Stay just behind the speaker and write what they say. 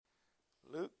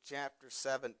chapter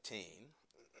 17.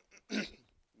 I'm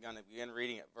going to begin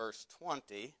reading at verse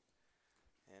 20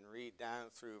 and read down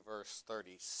through verse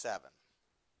 37.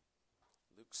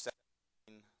 Luke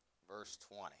 17, verse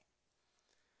 20.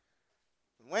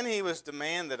 When he was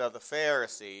demanded of the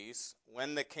Pharisees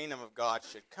when the kingdom of God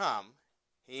should come,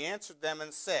 he answered them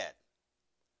and said,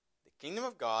 "The kingdom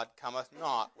of God cometh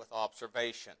not with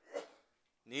observation.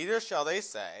 Neither shall they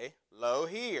say, Lo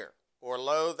here, or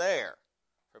Lo there.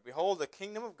 For behold, the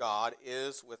kingdom of God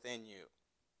is within you."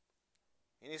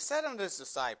 And he said unto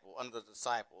the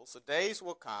disciples, "The days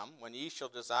will come when ye shall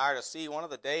desire to see one of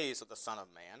the days of the Son of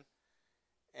Man,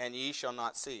 and ye shall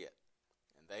not see it.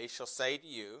 And they shall say to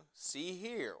you, See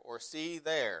here, or see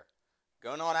there.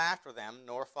 Go not after them,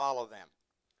 nor follow them.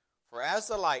 For as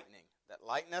the lightning that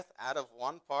lighteneth out of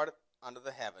one part under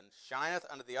the heaven shineth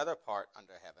unto the other part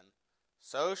under heaven,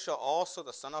 so shall also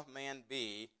the Son of Man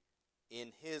be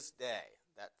in his day."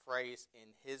 That phrase,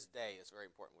 "in his day," is very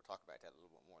important. We'll talk about that a little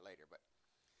bit more later.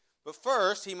 But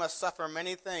first he must suffer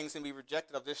many things and be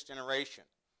rejected of this generation.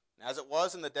 And as it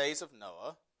was in the days of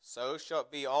Noah, so shall it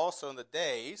be also in the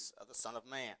days of the Son of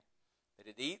Man. They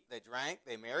did eat, they drank,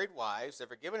 they married wives, they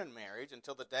were given in marriage,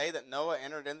 until the day that Noah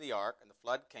entered in the ark, and the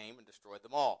flood came and destroyed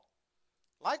them all.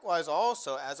 Likewise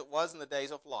also, as it was in the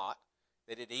days of Lot,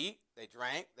 they did eat, they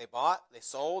drank, they bought, they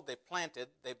sold, they planted,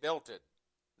 they builded.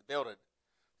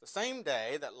 The same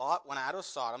day that Lot went out of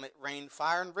Sodom, it rained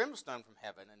fire and brimstone from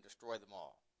heaven and destroyed them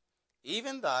all.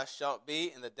 Even thus shall it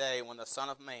be in the day when the Son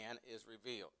of Man is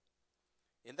revealed.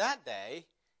 In that day,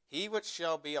 he which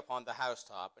shall be upon the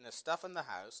housetop, and his stuff in the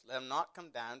house, let him not come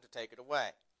down to take it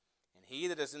away. And he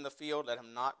that is in the field, let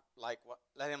him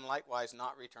likewise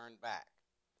not return back.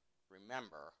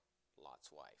 Remember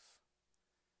Lot's wife.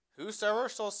 Whosoever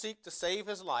shall seek to save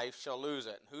his life shall lose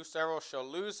it, and whosoever shall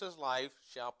lose his life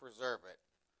shall preserve it.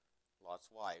 Lot's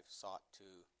wife sought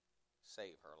to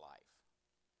save her life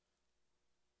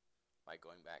by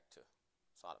going back to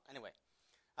Sodom. Anyway,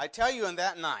 I tell you, in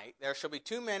that night there shall be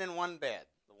two men in one bed.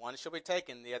 The one shall be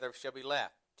taken, the other shall be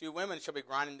left. Two women shall be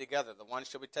grinding together. The one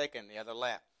shall be taken, the other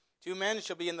left. Two men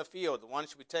shall be in the field. The one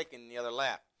shall be taken, the other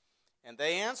left. And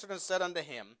they answered and said unto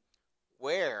him,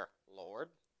 Where,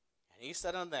 Lord? And he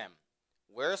said unto them,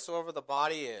 Wheresoever the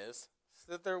body is,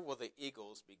 thither will the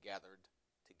eagles be gathered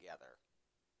together.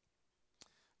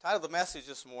 The title of the message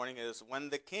this morning is, When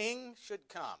the King Should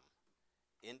Come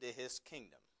into His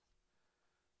Kingdom.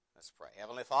 Let's pray.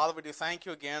 Heavenly Father, we do thank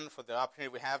you again for the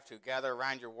opportunity we have to gather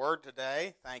around your word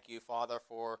today. Thank you, Father,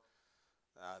 for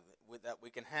that we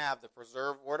can have the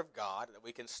preserved word of God, that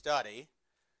we can study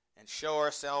and show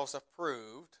ourselves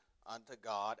approved unto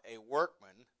God, a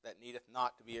workman that needeth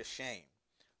not to be ashamed.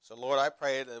 So, Lord, I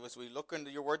pray that as we look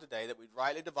into your word today, that we'd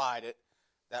rightly divide it,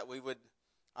 that we would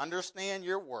understand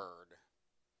your word,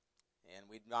 and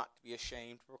we'd not be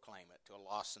ashamed to proclaim it to a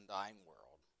lost and dying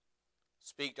world.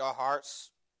 Speak to our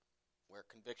hearts. Where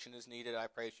conviction is needed, I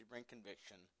pray that you bring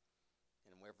conviction.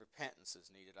 And where repentance is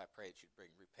needed, I pray that you bring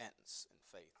repentance and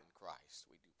faith in Christ.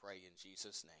 We do pray in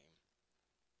Jesus' name.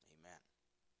 Amen.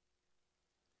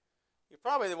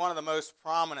 Probably one of the most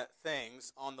prominent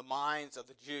things on the minds of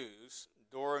the Jews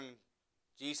during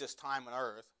Jesus' time on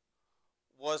earth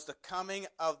was the coming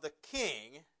of the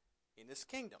king in his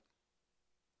kingdom.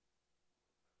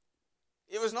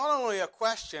 It was not only a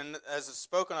question, as is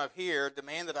spoken of here,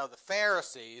 demanded of the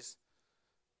Pharisees,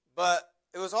 but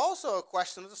it was also a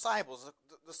question of the disciples.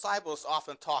 The disciples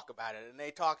often talk about it, and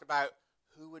they talked about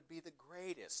who would be the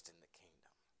greatest in the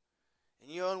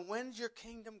kingdom. And when's your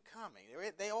kingdom coming?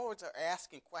 They always are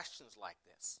asking questions like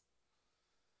this.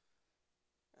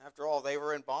 After all, they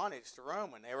were in bondage to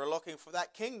Rome, and they were looking for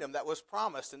that kingdom that was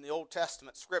promised in the Old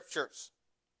Testament scriptures.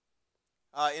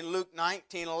 In Luke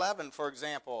 19:11, for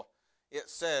example, it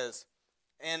says,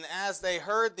 And as they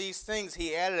heard these things,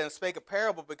 he added and spake a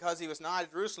parable because he was nigh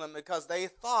to Jerusalem, because they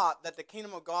thought that the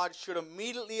kingdom of God should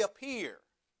immediately appear.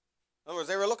 In other words,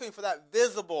 they were looking for that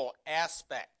visible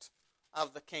aspect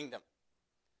of the kingdom.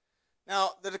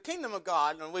 Now, the kingdom of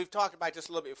God, and we've talked about this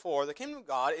a little bit before, the kingdom of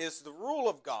God is the rule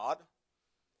of God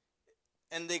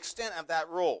and the extent of that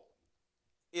rule.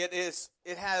 It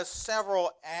has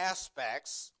several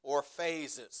aspects or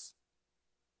phases.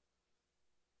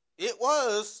 It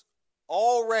was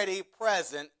already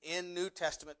present in New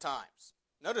Testament times.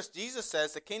 Notice Jesus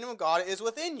says the kingdom of God is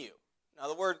within you. Now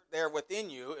the word there, within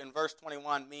you, in verse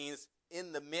 21 means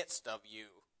in the midst of you.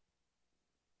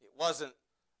 It wasn't,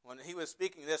 when he was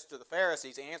speaking this to the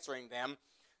Pharisees, answering them,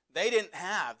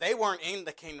 they weren't in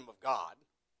the kingdom of God.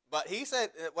 But he said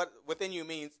what within you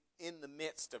means in the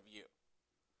midst of you.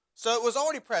 So it was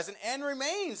already present and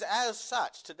remains as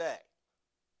such today.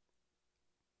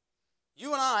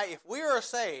 You and I, if we are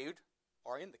saved,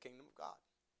 are in the kingdom of God.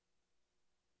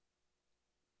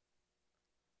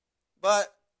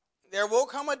 But there will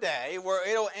come a day where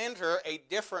it'll enter a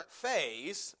different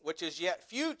phase, which is yet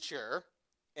future,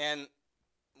 and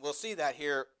we'll see that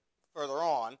here further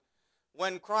on,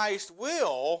 when Christ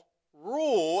will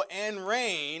rule and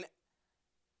reign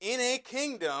in a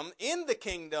kingdom, in the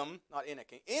kingdom, not in a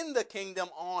kingdom, in the kingdom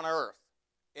on earth.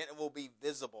 And it will be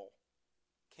visible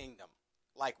kingdom,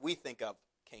 like we think of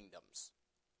kingdoms.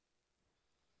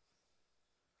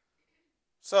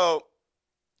 So,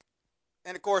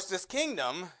 and of course, this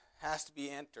kingdom has to be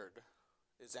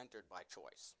is entered by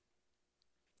choice.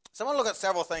 So I want to look at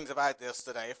several things about this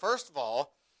today. First of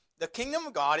all, the kingdom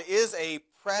of God is a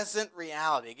present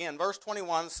reality. Again, verse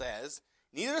 21 says,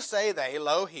 neither say they,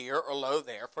 lo here or lo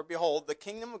there, for behold, the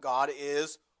kingdom of God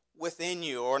is within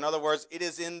you. Or in other words, it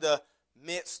is in the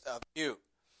midst of you.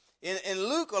 In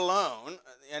Luke alone,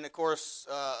 and of course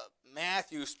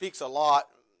Matthew speaks a lot,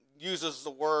 uses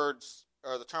the words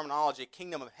or the terminology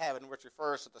kingdom of heaven, which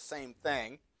refers to the same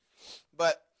thing.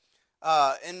 But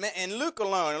in Luke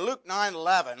alone, in Luke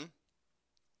 9:11,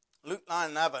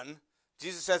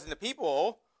 Jesus says, and the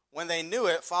people, when they knew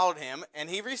it, followed him,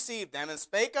 and he received them and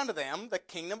spake unto them the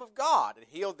kingdom of God, and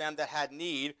healed them that had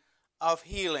need of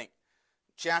healing.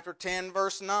 Chapter 10,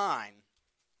 verse 9.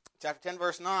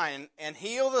 And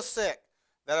heal the sick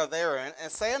that are therein,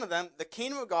 and say unto them, the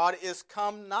kingdom of God is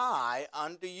come nigh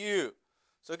unto you.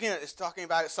 So again, it's talking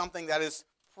about something that is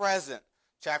present.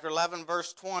 Chapter 11,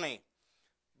 verse 20.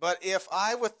 But if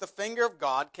I with the finger of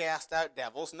God cast out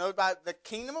devils, know about the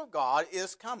kingdom of God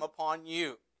is come upon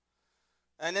you.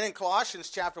 And then in Colossians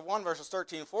chapter 1, verses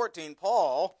 13 and 14,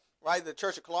 Paul, writing to the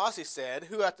church of Colossae, said,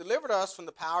 who hath delivered us from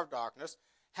the power of darkness,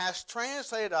 has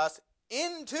translated us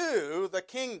into the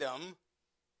kingdom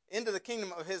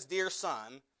of his dear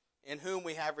Son, in whom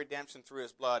we have redemption through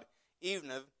his blood,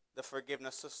 even of the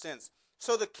forgiveness of sins.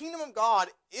 So the kingdom of God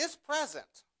is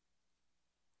present.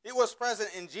 It was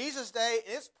present in Jesus' day,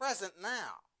 and it's present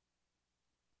now.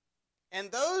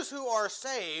 And those who are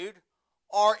saved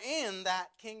are in that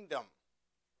kingdom.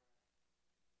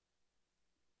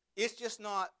 It's just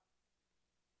not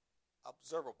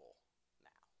observable now.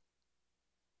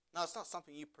 Now, it's not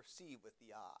something you perceive with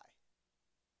the eye,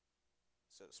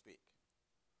 so to speak.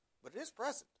 But it is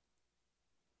present.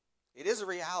 It is a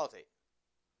reality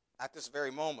at this very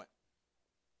moment.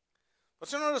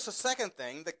 But you notice the second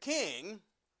thing, the king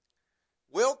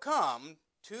will come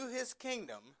to his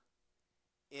kingdom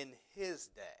in his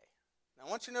day. Now I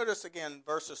want you to notice again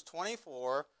verses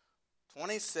 24,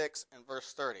 26, and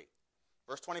verse 30.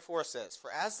 Verse 24 says,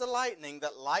 for as the lightning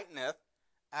that lighteneth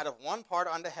out of one part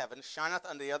unto heaven shineth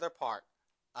unto the other part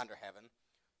under heaven,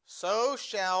 so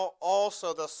shall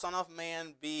also the Son of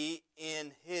Man be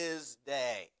in his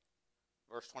day.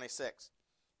 Verse 26.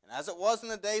 And as it was in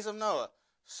the days of Noah,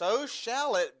 so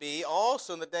shall it be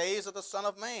also in the days of the Son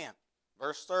of Man.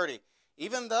 Verse 30.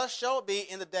 Even thus shall it be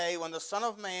in the day when the Son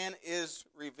of Man is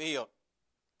revealed.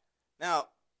 Now,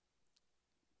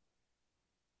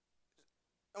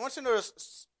 I want you to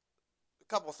notice a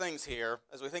couple of things here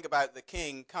as we think about the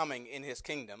king coming in his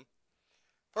kingdom.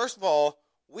 First of all,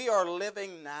 we are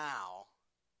living now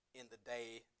in the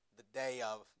day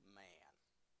of man.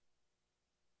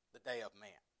 The day of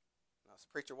man. Now,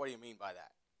 preacher, what do you mean by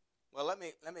that? Well, let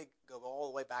me go all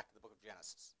the way back to the book of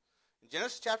Genesis. In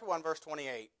Genesis chapter 1, verse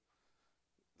 28,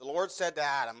 the Lord said to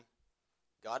Adam,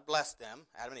 God blessed them,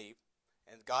 Adam and Eve,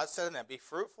 and God said to them, be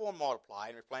fruitful and multiply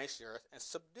and replenish the earth and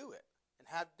subdue it, and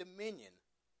have dominion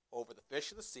over the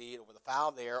fish of the sea, over the fowl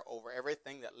of the air, over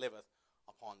everything that liveth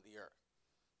upon the earth.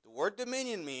 The word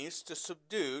dominion means to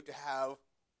subdue, to have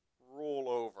rule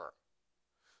over.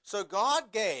 So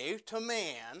God gave to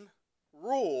man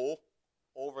rule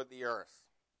over the earth.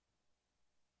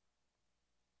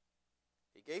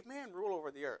 He gave man rule over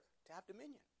the earth, to have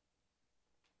dominion.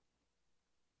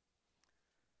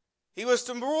 He was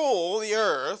to rule the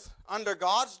earth under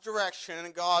God's direction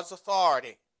and God's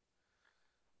authority.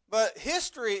 But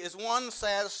history is one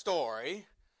sad story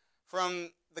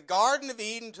from the Garden of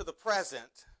Eden to the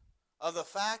present of the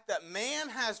fact that man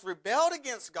has rebelled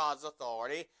against God's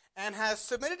authority and has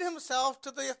submitted himself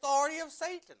to the authority of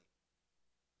Satan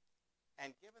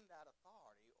and given that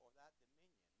authority or that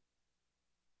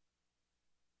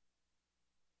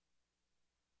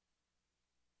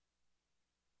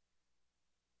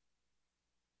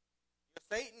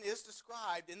dominion. Satan is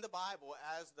described in the Bible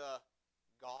as the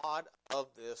God of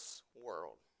this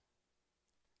world.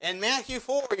 In Matthew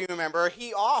 4, you remember,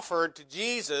 he offered to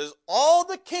Jesus all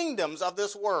the kingdoms of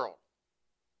this world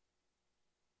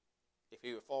if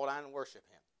he would fall down and worship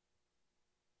him.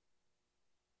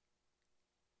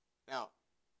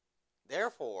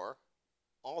 Therefore,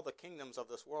 all the kingdoms of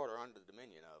this world are under the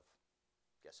dominion of,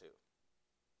 guess who?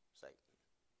 Satan.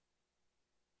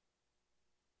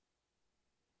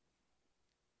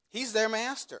 He's their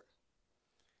master.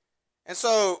 And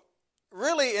so,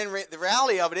 really, the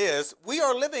reality of it is, we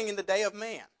are living in the day of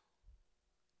man.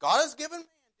 God has given man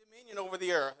dominion over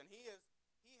the earth, and he has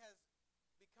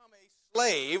become a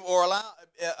slave, or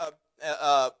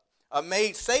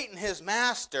made Satan his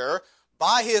master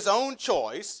by his own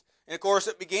choice. And of course,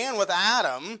 it began with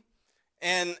Adam,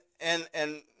 and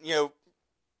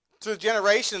through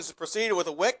generations it proceeded with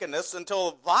a wickedness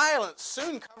until violence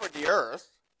soon covered the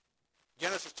earth.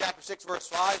 Genesis chapter 6 verse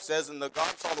 5 says, "And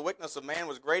God saw the wickedness of man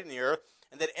was great in the earth,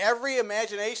 and that every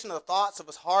imagination of the thoughts of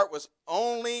his heart was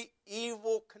only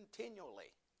evil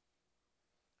continually."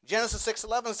 Genesis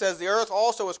 6:11 says, "The earth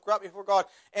also was corrupt before God,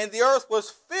 and the earth was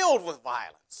filled with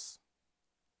violence."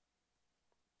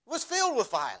 It was filled with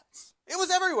violence. It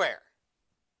was everywhere.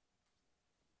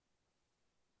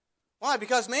 Why?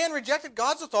 Because man rejected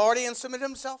God's authority and submitted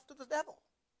himself to the devil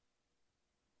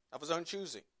of his own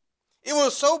choosing. It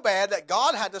was so bad that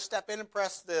God had to step in and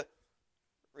press the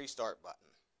restart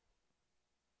button.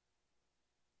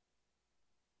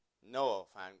 Noah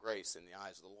found grace in the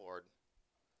eyes of the Lord.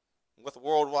 With the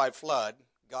worldwide flood,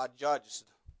 God judged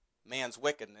man's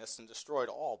wickedness and destroyed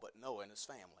all but Noah and his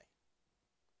family.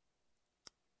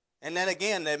 And then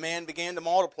again, the man began to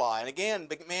multiply. And again,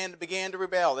 man began to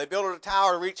rebel. They built a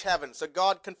tower to reach heaven. So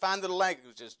God confounded the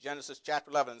languages, Genesis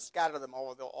chapter 11, and scattered them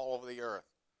all over the earth.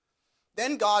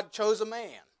 Then God chose a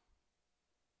man,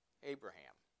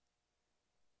 Abraham.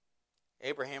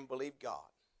 Abraham believed God.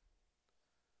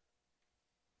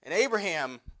 And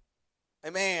Abraham, a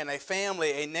man, a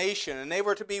family, a nation, and they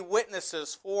were to be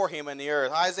witnesses for him in the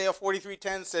earth. Isaiah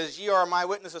 43:10 says, "Ye are my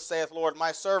witnesses, saith Lord,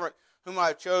 my servant, whom I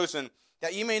have chosen,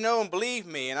 that ye may know and believe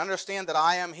me, and understand that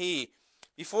I am he.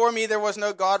 Before me there was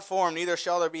no God formed, neither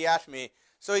shall there be after me."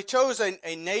 So he chose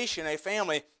a nation, a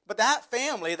family, but that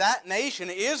family, that nation,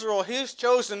 Israel, his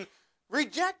chosen,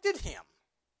 rejected him.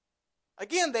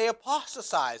 Again, they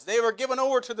apostatized. They were given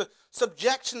over to the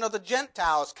subjection of the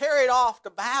Gentiles, carried off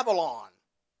to Babylon,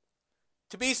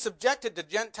 to be subjected to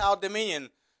Gentile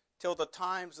dominion till the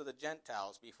times of the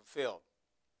Gentiles be fulfilled.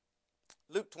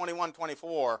 Luke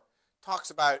 21:24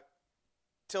 talks about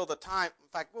till the time, in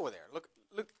fact, over there, look,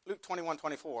 Luke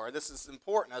 21:24. This is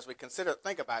important as we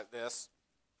think about this.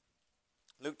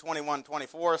 Luke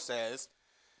 21:24 says,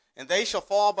 "And they shall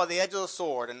fall by the edge of the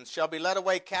sword, and shall be led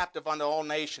away captive unto all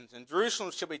nations. And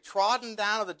Jerusalem shall be trodden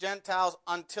down of the Gentiles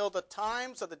until the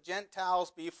times of the Gentiles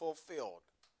be fulfilled."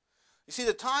 You see,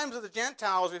 the times of the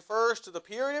Gentiles refers to the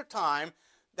period of time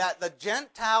that the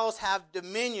Gentiles have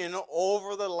dominion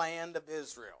over the land of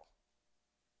Israel.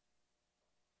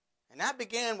 And that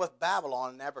began with Babylon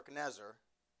and Nebuchadnezzar.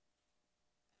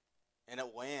 And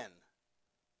it will end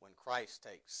when Christ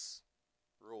takes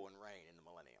rule and reign in the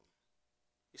millennium.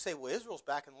 You say, well, Israel's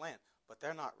back in the land. But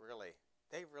they're not really.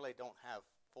 They really don't have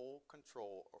full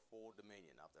control or full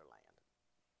dominion of their land.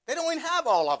 They don't even have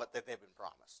all of it that they've been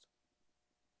promised.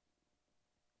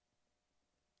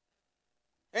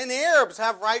 And the Arabs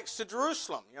have rights to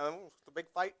Jerusalem. It's the big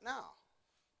fight now.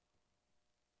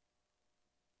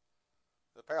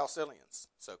 The Palestinians,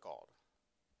 so-called.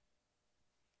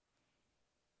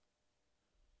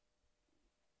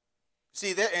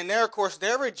 See, of course,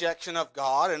 their rejection of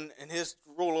God and his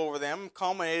rule over them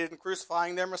culminated in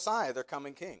crucifying their Messiah, their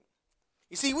coming king.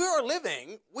 You see, we are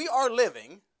living,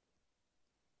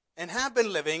 and have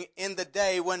been living in the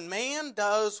day when man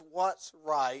does what's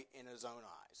right in his own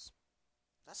eyes.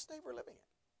 That's the day we're living in.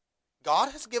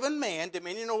 God has given man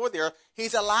dominion over the earth.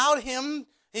 He's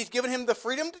given him the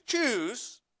freedom to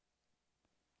choose,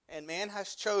 and man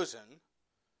has chosen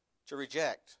to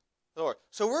reject the Lord.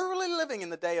 So we're really living in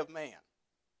the day of man.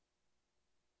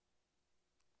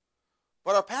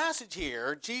 But our passage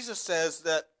here, Jesus says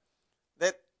that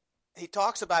he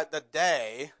talks about the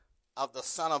day of the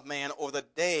Son of Man, or the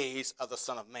days of the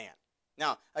Son of Man.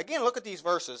 Now, again, look at these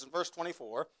verses. In verse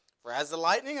 24, "For as the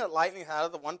lightning that lighteneth out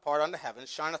of the one part unto heaven,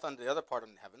 shineth unto the other part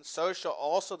unto heaven, so shall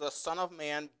also the Son of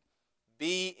Man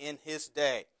be in his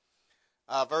day."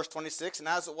 Verse 26, "And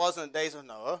as it was in the days of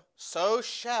Noah, so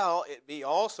shall it be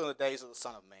also in the days of the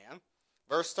Son of Man."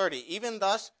 Verse 30, "Even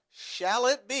thus shall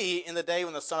it be in the day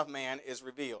when the Son of Man is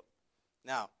revealed."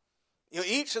 Now,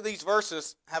 each of these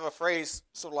verses have a phrase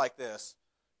sort of like this: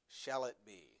 shall it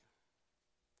be,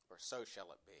 or so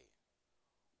shall it be.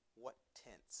 What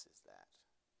tense is that?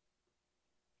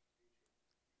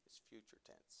 It's future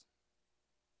tense.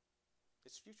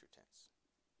 It's future tense.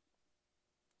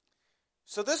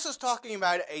 So this is talking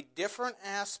about a different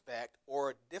aspect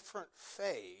or a different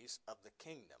phase of the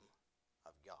kingdom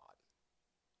of God.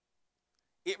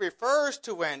 It refers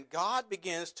to when God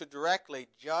begins to directly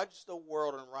judge the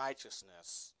world in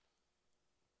righteousness.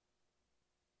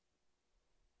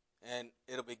 And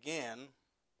it'll begin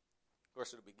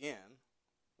with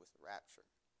the rapture.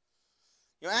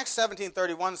 Acts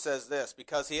 17:31 says this,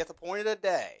 because he hath appointed a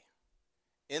day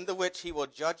in the which he will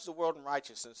judge the world in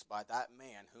righteousness by that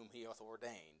man whom he hath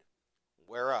ordained,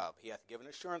 whereof he hath given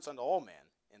assurance unto all men,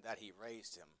 in that he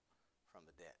raised him from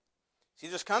the dead. See,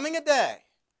 there's coming a day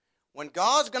when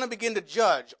God's going to begin to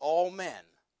judge all men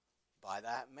by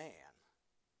that man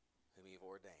whom he hath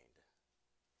ordained.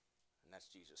 And that's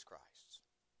Jesus Christ.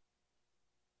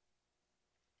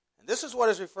 And this is what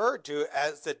is referred to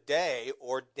as the day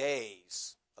or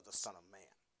days of the Son of Man.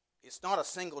 It's not a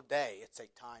single day, it's a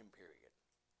time period.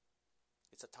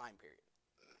 It's a time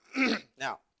period.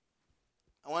 Now,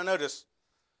 I want to notice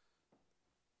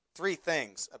three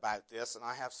things about this, and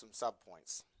I have some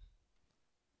subpoints.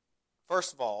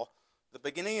 First of all, the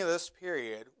beginning of this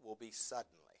period will be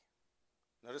suddenly.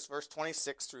 Notice verse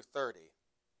 26 through 30.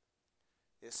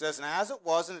 It says, and as it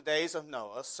was in the days of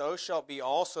Noah, so shall it be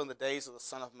also in the days of the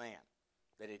Son of Man.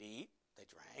 They did eat, they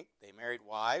drank, they married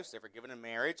wives, they were given in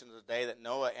marriage unto the day that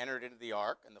Noah entered into the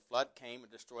ark, and the flood came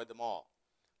and destroyed them all.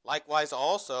 Likewise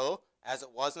also, as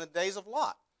it was in the days of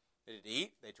Lot. They did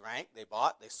eat, they drank, they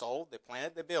bought, they sold, they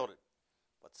planted, they builded.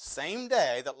 But the same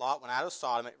day that Lot went out of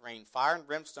Sodom, it rained fire and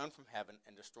brimstone from heaven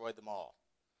and destroyed them all.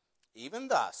 Even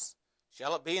thus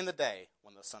shall it be in the day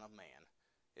when the Son of Man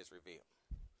is revealed.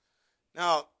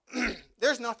 Now,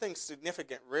 there's nothing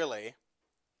significant really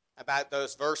about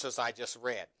those verses I just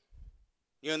read.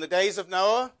 In the days of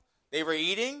Noah, they were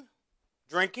eating,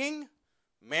 drinking,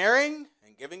 marrying,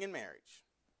 and giving in marriage.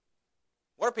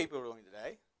 What are people doing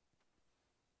today?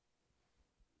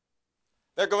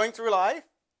 They're going through life.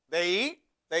 They eat,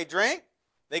 they drink,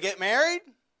 they get married.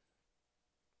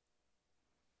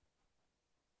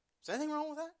 Is anything wrong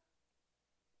with that?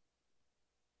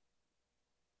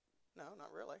 No,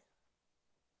 not really.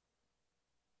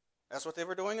 That's what they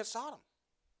were doing at Sodom.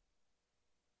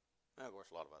 And of course,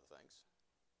 a lot of other things.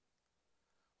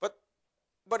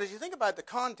 But as you think about the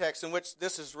context in which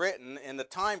this is written and the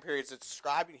time periods it's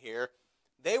describing here,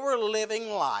 they were living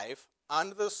life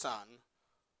under the sun,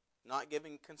 not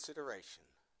giving consideration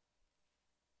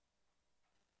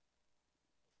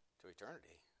to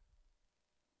eternity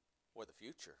or the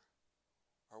future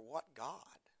or what God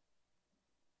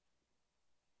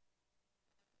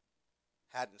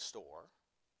had in store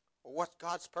or what's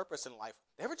God's purpose in life.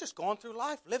 They were just going through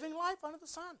life, living life under the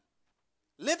sun,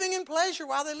 living in pleasure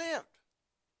while they lived,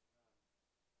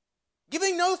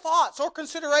 giving no thoughts or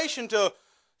consideration to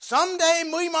someday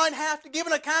we might have to give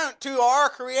an account to our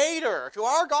Creator, to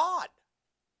our God.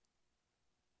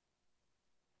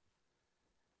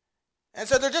 And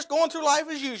so they're just going through life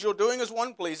as usual, doing as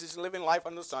one pleases, living life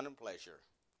under the sun and pleasure.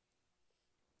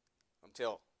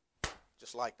 Until,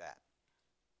 just like that,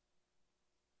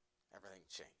 everything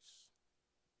changed.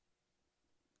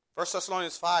 1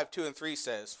 Thessalonians 5:2-3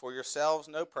 says, for yourselves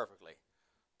know perfectly,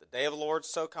 the day of the Lord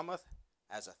so cometh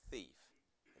as a thief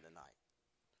in the night.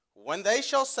 When they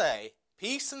shall say,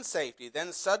 peace and safety,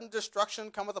 then sudden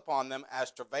destruction cometh upon them as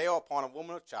travail upon a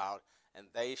woman with child, and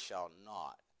they shall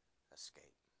not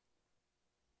escape.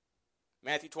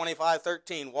 Matthew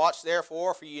 25:13, watch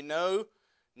therefore, for ye know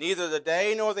neither the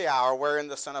day nor the hour wherein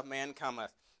the Son of Man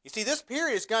cometh. You see, this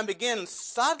period is going to begin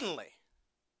suddenly.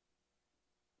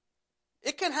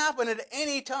 It can happen at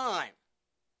any time.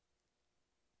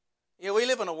 We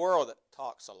live in a world that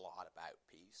talks a lot about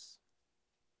peace.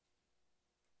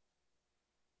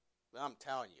 But I'm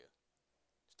telling you,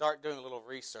 start doing a little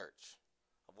research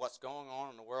of what's going on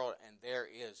in the world, and there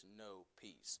is no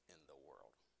peace in the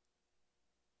world.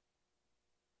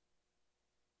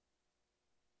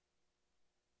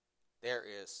 There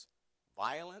is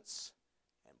violence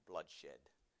and bloodshed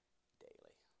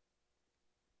daily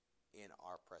in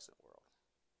our present world.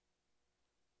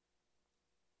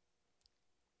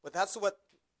 But that's what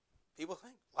people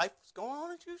think. Life is going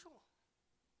on as usual.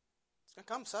 It's going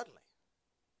to come suddenly.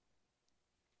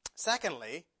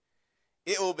 Secondly,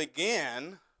 it will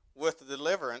begin with the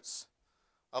deliverance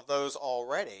of those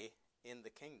already in the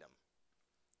kingdom.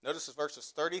 Notice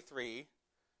verses 33-36.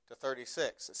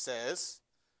 It says,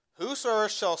 whosoever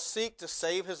shall seek to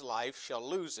save his life shall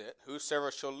lose it.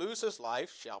 Whosoever shall lose his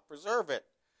life shall preserve it.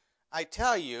 I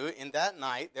tell you, in that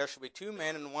night there shall be two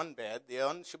men in one bed, the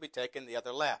one shall be taken, the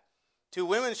other left. Two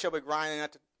women shall be grinding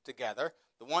together,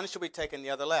 the one shall be taken, the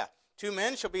other left. Two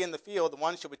men shall be in the field, the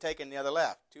one shall be taken, the other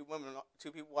left. Two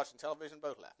people watching television,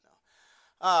 both left. No.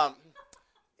 Um,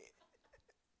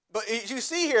 but you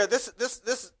see here, this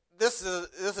is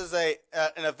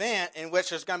an event in which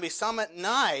there's going to be some at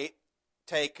night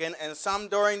taken and some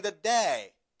during the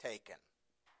day taken.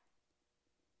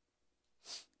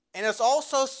 And it's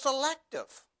also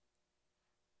selective.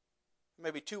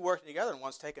 Maybe two working together and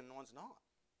one's taken and one's not.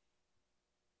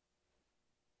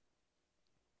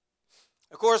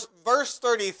 Of course, verse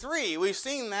 33, we've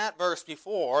seen that verse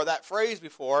before, that phrase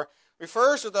before,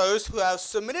 refers to those who have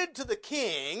submitted to the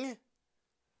King,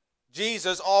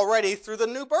 Jesus, already through the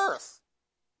new birth.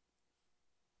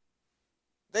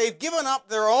 They've given up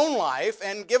their own life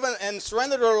and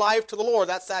surrendered their life to the Lord.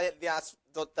 That's the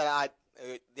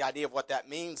idea of what that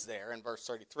means there in verse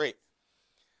 33.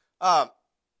 And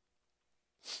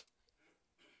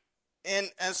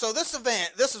so this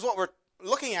event, this is what we're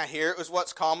looking at here, is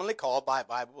what's commonly called by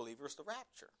Bible believers the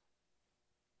rapture.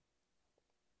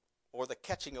 Or the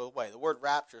catching away. The word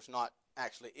rapture is not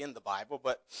actually in the Bible,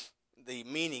 but the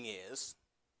meaning is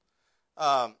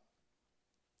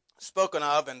spoken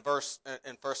of in 1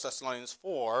 Thessalonians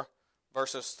 4,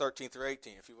 verses 13 through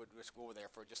 18. If you would just go over there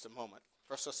for just a moment.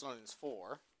 1 Thessalonians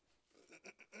 4.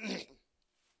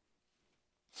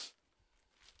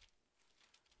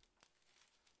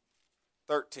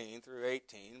 13 through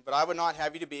 18. But I would not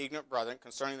have you to be ignorant, brethren,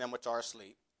 concerning them which are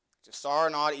asleep, to sorrow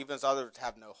not, even as others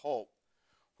have no hope.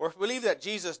 For if we believe that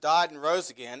Jesus died and rose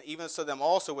again, even so them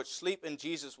also which sleep in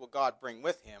Jesus will God bring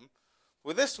with him.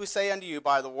 With this we say unto you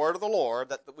by the word of the Lord,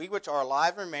 that we which are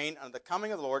alive and remain unto the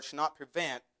coming of the Lord should not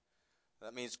prevent,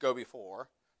 that means go before,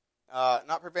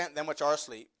 not prevent them which are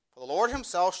asleep. For the Lord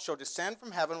himself shall descend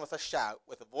from heaven with a shout,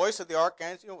 with the voice of the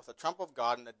archangel, with the trump of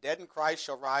God, and the dead in Christ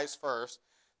shall rise first.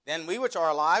 Then we which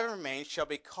are alive and remain shall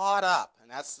be caught up.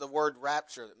 And that's the word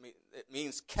rapture. It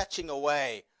means catching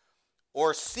away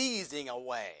or seizing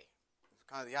away. It's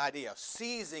kind of the idea of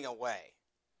seizing away.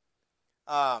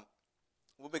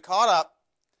 We'll be caught up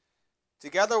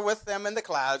together with them in the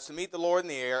clouds to meet the Lord in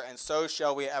the air, and so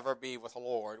shall we ever be with the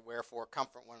Lord. Wherefore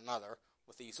comfort one another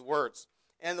with these words.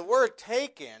 And the word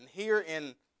taken here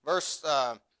in verse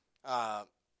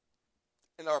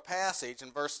in our passage,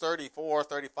 in verse 34,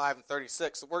 35, and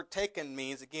 36, the word taken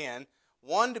means, again,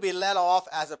 one to be let off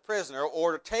as a prisoner,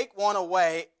 or to take one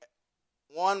away,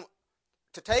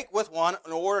 to take with one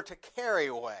in order to carry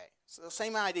away. So the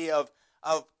same idea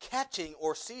of catching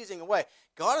or seizing away.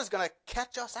 God is going to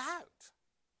catch us out.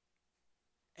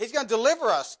 He's going to deliver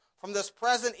us from this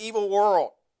present evil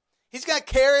world. He's going to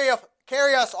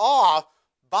carry us off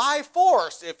by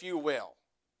force, if you will.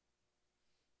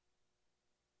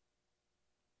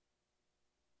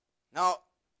 Now,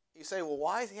 you say, well,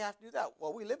 why does he have to do that?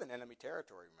 Well, we live in enemy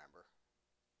territory, remember.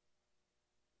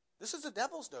 This is the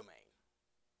devil's domain.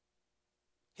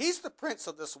 He's the prince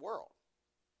of this world.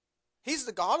 He's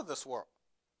the God of this world.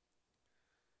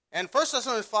 And 1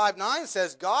 Thessalonians 5:9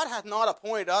 says, God hath not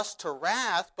appointed us to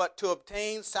wrath, but to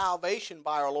obtain salvation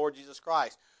by our Lord Jesus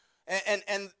Christ.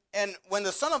 And when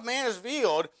the Son of Man is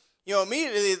revealed,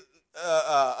 immediately,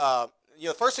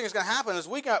 the first thing that's going to happen is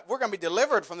we're going to be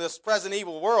delivered from this present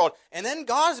evil world, and then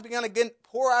God is going to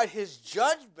pour out his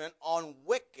judgment on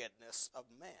wickedness of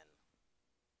men.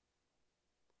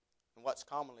 And what's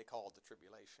commonly called the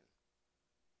tribulation,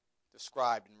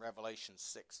 described in Revelation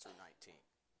 6 through 19.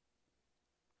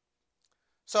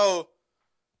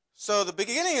 So the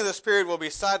beginning of this period will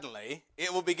be suddenly.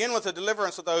 It will begin with the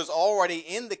deliverance of those already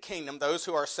in the kingdom, those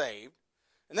who are saved.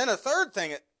 And then a third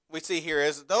thing we see here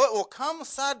is, though it will come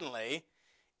suddenly,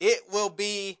 it will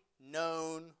be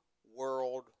known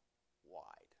worldwide.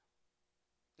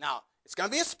 Now, it's going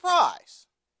to be a surprise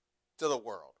to the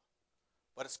world,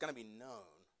 but it's going to be known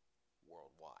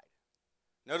worldwide.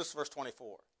 Notice verse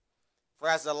 24. For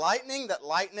as the lightning that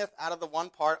lighteneth out of the one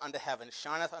part unto heaven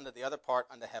shineth unto the other part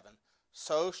unto heaven,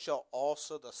 so shall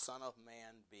also the Son of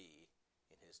Man be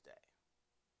in his day.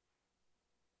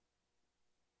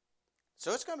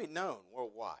 So it's going to be known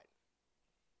worldwide.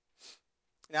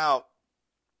 Now,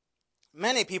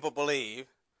 many people believe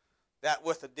that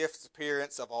with the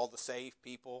disappearance of all the saved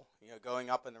people, going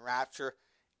up in the rapture,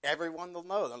 everyone will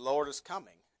know the Lord is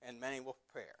coming, and many will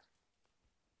prepare.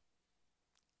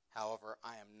 However,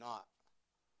 I am not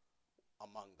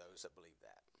among those that believe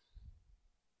that,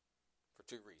 for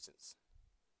two reasons.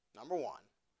 Number one,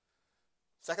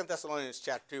 2 Thessalonians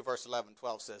chapter 2, verse 11 and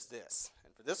 12 says this,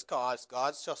 and for this cause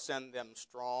God shall send them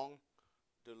strong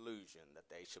delusion, that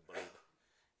they should believe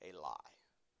a lie,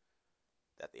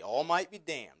 that they all might be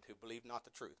damned who believe not the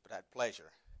truth, but had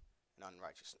pleasure in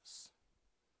unrighteousness.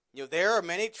 There are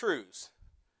many truths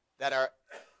that are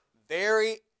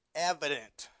very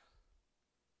evident,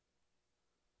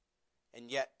 and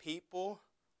yet people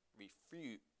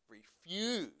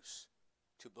refuse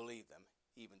to believe them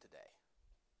even today.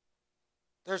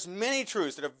 There's many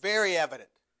truths that are very evident,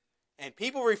 and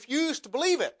people refuse to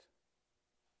believe it.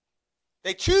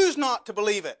 They choose not to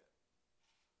believe it.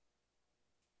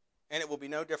 And it will be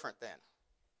no different then.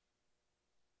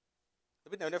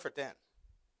 It'll be no different then.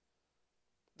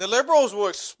 The liberals will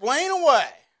explain away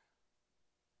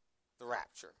the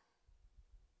rapture.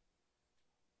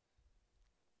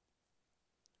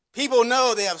 People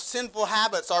know they have sinful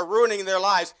habits are ruining their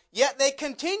lives, yet they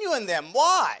continue in them.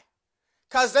 Why?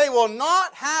 Because they will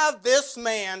not have this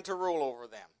man to rule over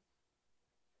them.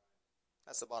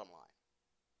 That's the bottom line.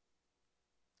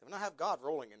 They will not have God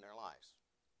ruling in their lives.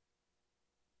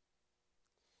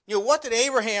 You know, what did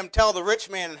Abraham tell the rich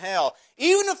man in hell?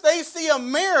 Even if they see a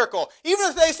miracle, even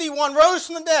if they see one rose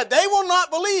from the dead, they will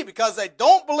not believe because they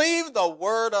don't believe the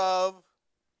word of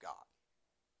God.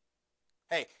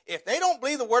 Hey, if they don't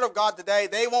believe the word of God today,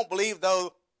 they won't believe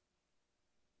though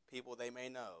people they may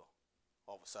know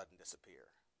all of a sudden disappear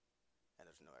and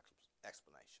there's no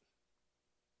explanation.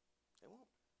 They won't.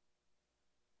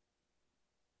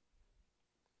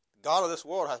 The God of this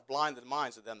world has blinded the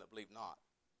minds of them that believe not,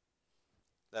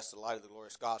 lest the light of the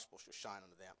glorious gospel should shine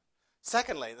unto them.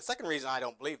 Secondly, the second reason I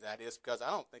don't believe that is because I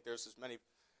don't think there's as many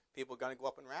people going to go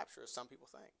up in rapture as some people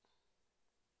think.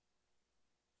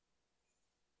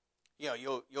 You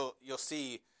know, you'll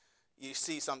see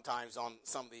sometimes on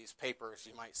some of these papers,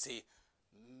 you might see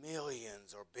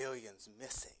millions or billions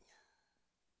missing.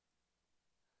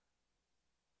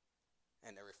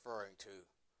 And they're referring to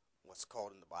what's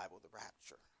called in the Bible the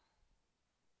rapture.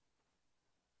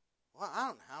 Well, I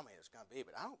don't know how many there's going to be,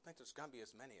 but I don't think there's going to be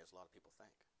as many as a lot of people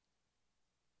think.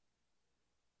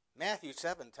 Matthew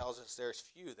 7 tells us there's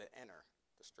few that enter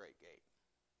the straight gate.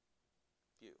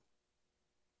 Few.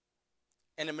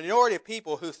 And the minority of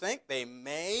people who think they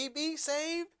may be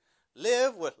saved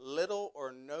live with little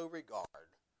or no regard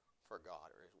for God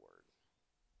or His Word.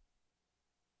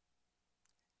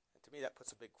 And to me, that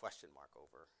puts a big question mark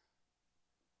over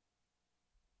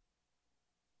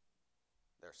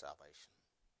their salvation.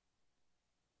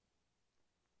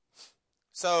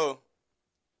 So,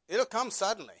 it'll come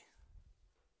suddenly,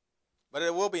 but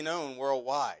it will be known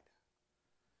worldwide.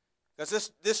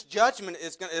 Because this judgment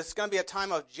is going to be a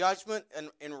time of judgment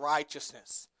and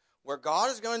righteousness, where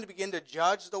God is going to begin to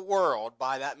judge the world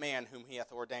by that man whom He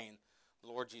hath ordained,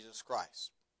 the Lord Jesus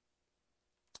Christ.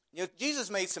 You know, Jesus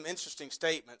made some interesting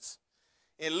statements.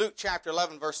 In Luke chapter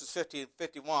 11, verses 50 and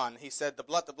 51, He said, the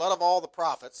blood of all the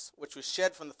prophets, which was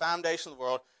shed from the foundation of the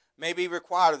world, may be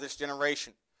required of this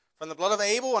generation. From the blood of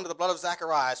Abel unto the blood of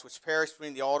Zacharias, which perished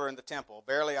between the altar and the temple.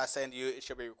 Verily I say unto you, it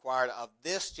shall be required of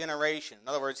this generation. In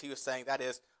other words, He was saying that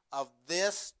is, of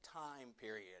this time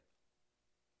period.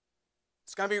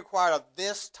 It's going to be required of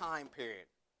this time period.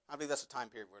 I believe that's the time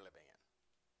period we're living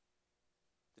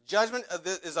in. The judgment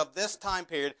is of this time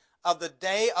period, of the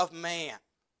day of man.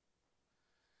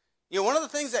 You know, one of the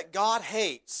things that God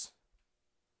hates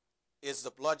is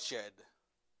the bloodshed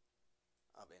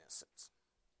of innocence.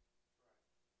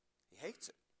 He hates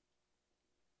it.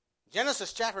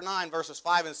 Genesis chapter 9, verses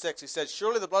 5 and 6, He said,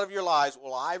 surely the blood of your lives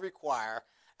will I require,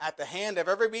 at the hand of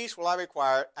every beast will I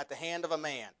require, at the hand of a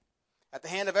man. At the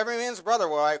hand of every man's brother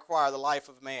will I require the life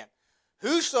of man.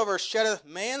 Whosoever sheddeth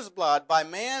man's blood, by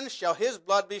man shall his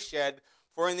blood be shed,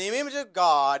 for in the image of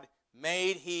God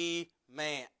made He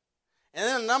man. And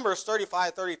then in Numbers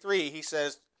 35:33, He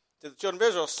says to the children of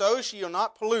Israel, so shall you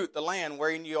not pollute the land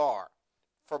wherein you are.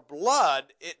 For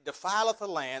blood, it defileth the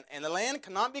land, and the land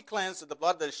cannot be cleansed of the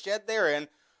blood that is shed therein,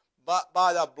 but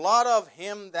by the blood of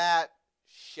Him that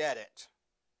shed it.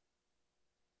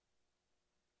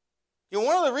 You know,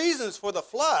 one of the reasons for the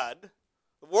flood,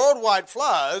 the worldwide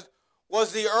flood,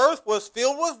 was the earth was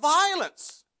filled with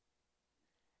violence.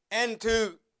 And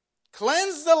to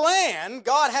cleanse the land,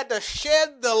 God had to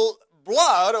shed the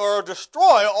blood or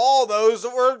destroy all those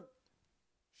that were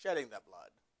shedding that blood.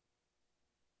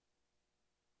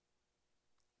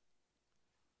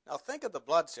 Now think of the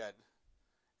bloodshed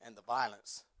and the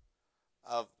violence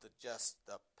of just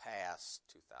the past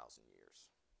 2,000 years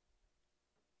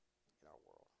in our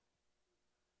world.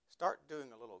 Start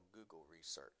doing a little Google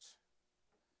research,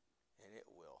 and it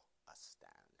will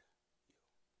astound you.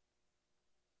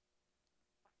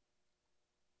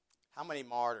 How many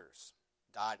martyrs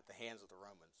died at the hands of the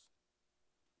Romans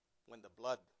when the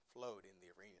blood flowed in the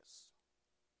arenas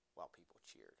while people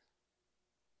cheered?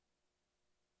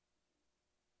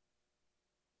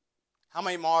 How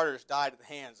many martyrs died at the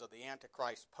hands of the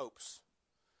Antichrist popes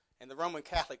and the Roman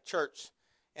Catholic Church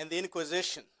and the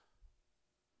Inquisition?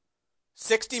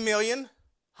 60 million?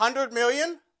 100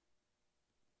 million?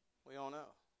 We don't know.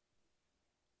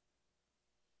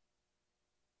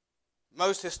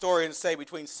 Most historians say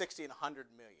between 60 and 100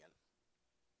 million.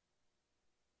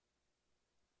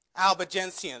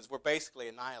 Albigensians were basically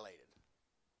annihilated.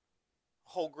 A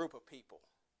whole group of people.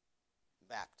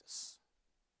 Baptists.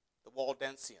 The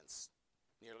Waldensians,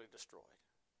 nearly destroyed.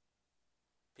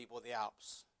 People of the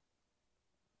Alps.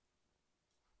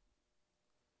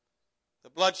 The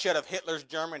bloodshed of Hitler's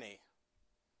Germany.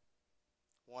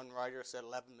 One writer said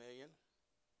 11 million.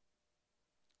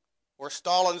 Or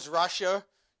Stalin's Russia,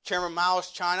 Chairman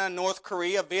Mao's China, North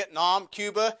Korea, Vietnam,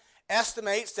 Cuba,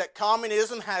 estimates that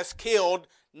communism has killed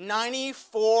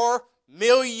 94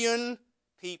 million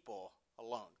people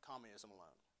alone. Communism alone.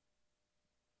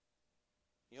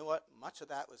 You know what? Much of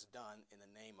that was done in the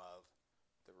name of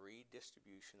the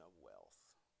redistribution of wealth.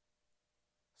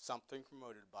 Something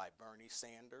promoted by Bernie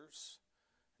Sanders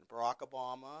and Barack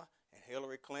Obama and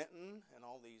Hillary Clinton and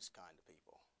all these kind of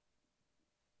people.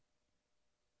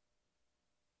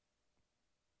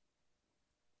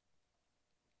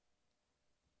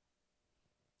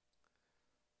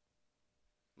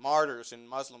 Martyrs in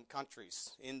Muslim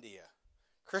countries, India.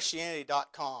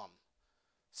 Christianity.com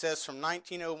says from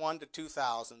 1901 to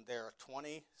 2000 there are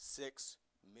 26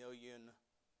 million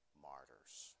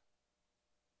martyrs.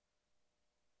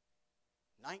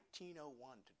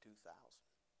 1901 to 2000.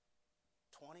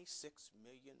 26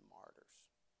 million martyrs.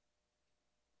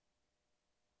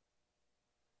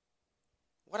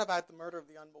 What about the murder of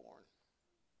the unborn?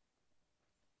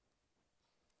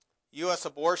 U.S.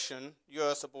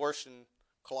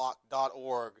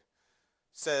 abortionclock.org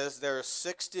says there are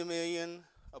 60 million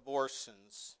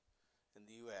abortions in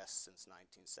the U.S. since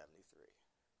 1973.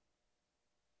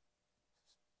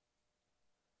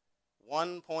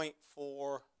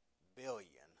 1.4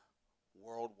 billion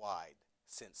worldwide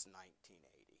since 1980.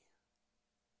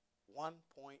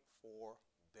 1.4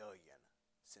 billion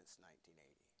since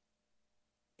 1980.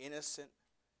 Innocent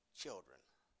children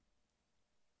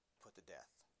put to death.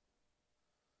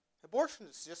 Abortion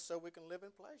is just so we can live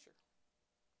in pleasure.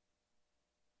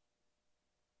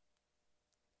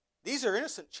 These are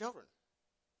innocent children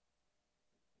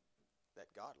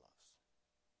that God loves.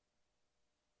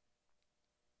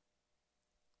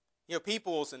 You know,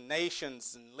 peoples and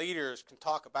nations and leaders can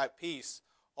talk about peace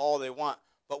all they want,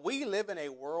 but we live in a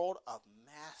world of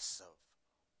massive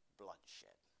bloodshed.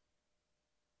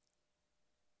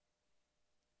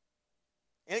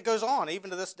 And it goes on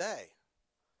even to this day.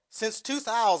 Since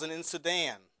 2000 in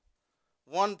Sudan,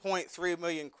 1.3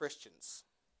 million Christians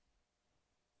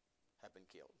have been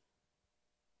killed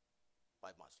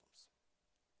by Muslims,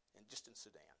 and just in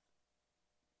Sudan.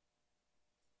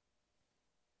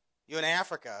 You in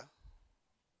Africa,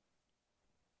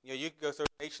 you could go through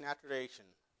nation after nation.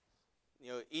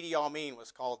 Idi Amin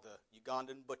was called the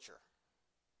Ugandan butcher.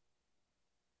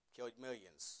 Killed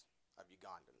millions of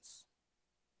Ugandans,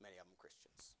 many of them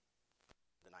Christians,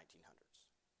 in the 1900s,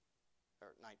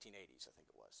 or 1980s, I think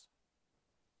it was.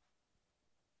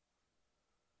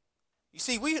 You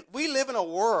see, we live in a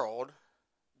world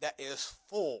that is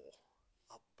full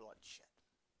of bloodshed.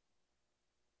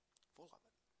 Full of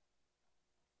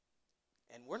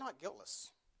it. And we're not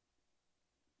guiltless.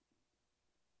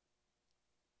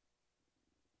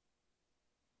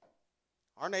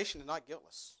 Our nation is not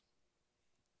guiltless.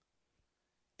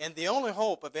 And the only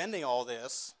hope of ending all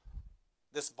this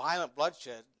violent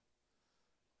bloodshed,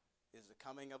 is the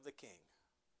coming of the King,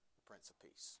 the Prince of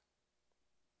Peace.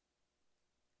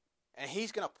 And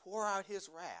he's going to pour out his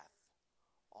wrath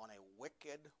on a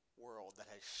wicked world that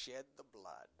has shed the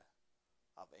blood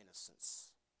of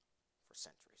innocence for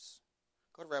centuries.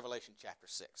 Go to Revelation chapter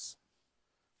 6.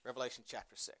 Revelation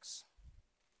chapter 6.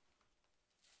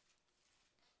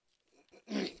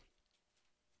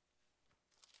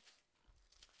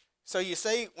 So you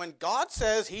see, when God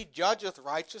says he judgeth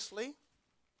righteously,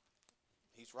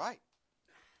 he's right.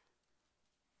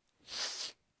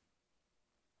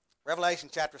 Revelation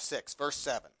chapter 6, verse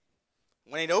 7.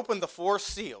 When he'd opened the fourth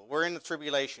seal, we're in the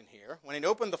tribulation here. When he'd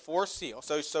opened the fourth seal,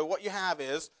 so what you have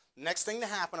is, the next thing to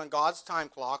happen on God's time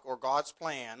clock or God's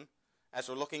plan, as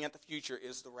we're looking at the future,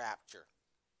 is the rapture.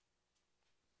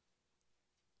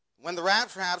 When the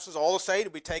rapture happens, all the saved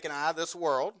will be taken out of this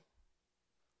world.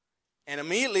 And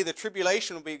immediately the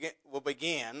tribulation will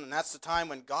begin, and that's the time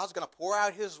when God's going to pour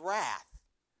out his wrath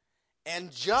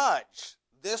and judge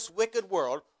this wicked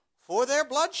world for their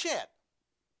bloodshed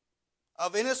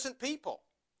of innocent people.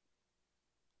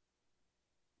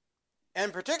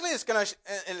 And particularly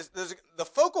the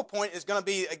focal point is going to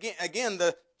be, again,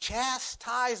 the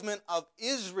chastisement of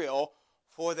Israel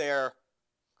for their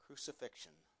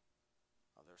crucifixion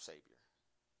of their Savior.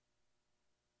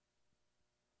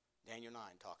 Daniel 9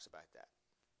 talks about that.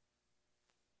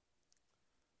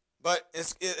 But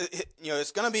it's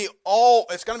going to be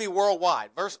it's going to be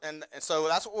worldwide. And so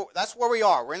that's where we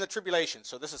are. We're in the tribulation.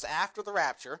 So this is after the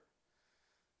rapture.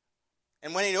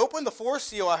 And when he opened the fourth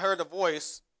seal, I heard the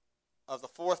voice of the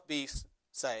fourth beast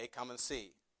say, "Come and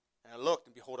see." And I looked,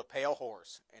 and behold, a pale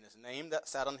horse, and his name that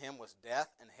sat on him was Death,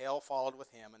 and hell followed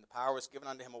with him, and the power was given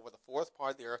unto him over the fourth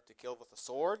part of the earth to kill with the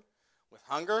sword, with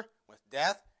hunger, with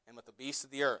death, and with the beasts of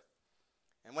the earth.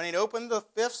 And when he opened the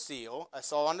fifth seal, I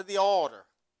saw under the altar,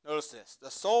 notice this,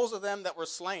 the souls of them that were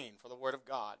slain for the word of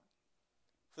God,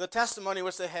 for the testimony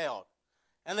which they held.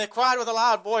 And they cried with a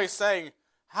loud voice, saying,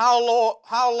 How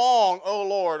long, O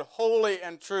Lord, holy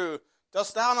and true,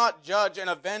 dost thou not judge and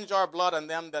avenge our blood on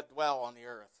them that dwell on the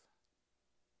earth?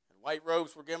 And white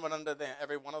robes were given unto them,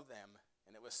 every one of them,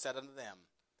 and it was said unto them,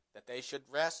 that they should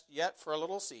rest yet for a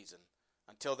little season,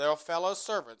 until their fellow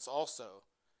servants also,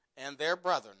 and their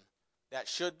brethren, that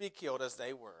should be killed as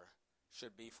they were,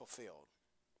 should be fulfilled.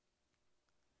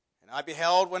 And I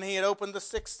beheld when he had opened the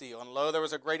sixth seal, and lo, there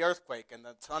was a great earthquake, and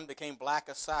the sun became black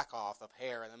as sackcloth of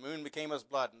hair, and the moon became as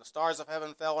blood, and the stars of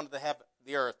heaven fell into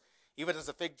the earth, even as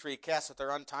a fig tree casteth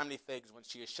her untimely figs when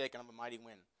she is shaken of a mighty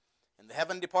wind. And the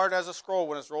heaven departed as a scroll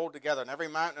when it is rolled together, and every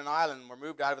mountain and island were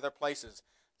moved out of their places.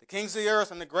 The kings of the earth,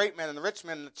 and the great men, and the rich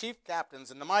men, and the chief captains,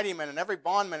 and the mighty men, and every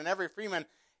bondman, and every freeman,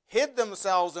 hid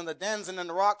themselves in the dens and in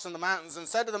the rocks and the mountains, and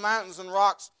said to the mountains and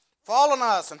rocks, Fall on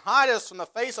us, and hide us from the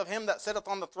face of him that sitteth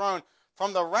on the throne,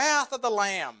 from the wrath of the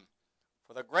Lamb.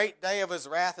 For the great day of his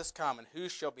wrath is come, and who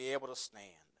shall be able to stand?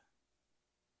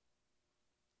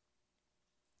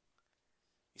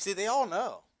 You see, they all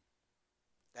know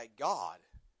that God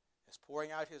is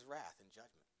pouring out his wrath in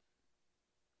judgment.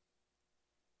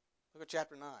 Look at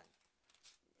chapter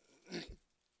 9.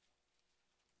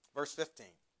 Verse 15.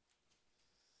 It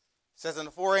says, And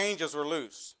the four angels were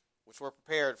loose, which were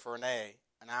prepared for an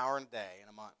hour and a day, and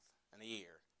a month, and a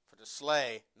year, for to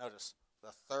slay, notice,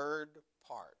 the third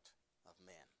part of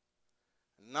men.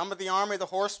 And the number of the army of the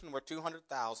horsemen were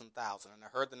 200,000, and I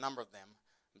heard the number of them.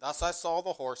 And thus I saw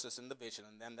the horses in the vision,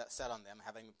 and them that sat on them,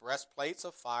 having breastplates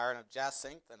of fire, and of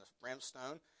jacinth, and of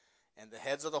brimstone, and the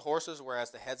heads of the horses were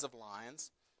as the heads of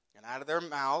lions, and out of their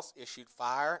mouths issued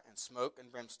fire, and smoke,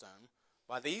 and brimstone.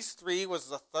 By these three was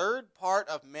the third part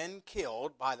of men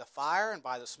killed, by the fire, and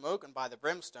by the smoke, and by the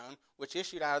brimstone, which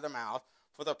issued out of their mouth.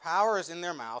 For their power is in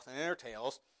their mouth, and in their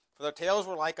tails. For their tails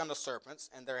were like unto serpents,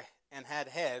 and had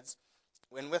heads,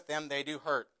 when with them they do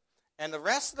hurt. And the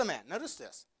rest of the men, notice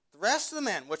this, the rest of the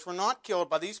men which were not killed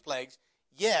by these plagues,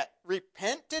 yet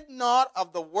repented not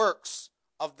of the works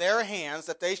of their hands,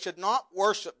 that they should not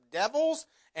worship devils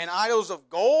and idols of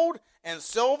gold, and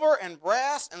silver, and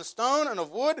brass, and stone, and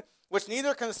of wood, which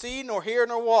neither can see, nor hear,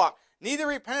 nor walk. Neither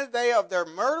repented they of their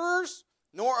murderers,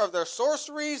 nor of their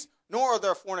sorceries, nor of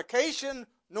their fornication,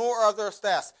 nor of their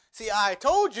thefts. See, I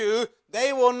told you,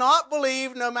 they will not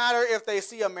believe no matter if they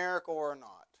see a miracle or not.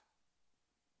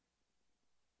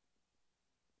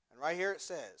 And right here it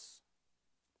says,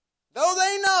 though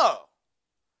they know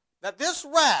that this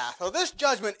wrath or this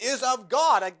judgment is of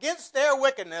God against their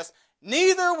wickedness,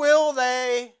 neither will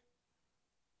they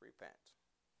repent.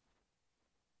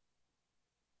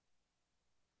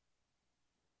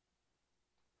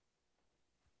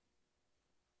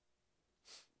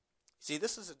 See,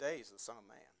 this is the days of the Son of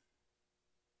Man,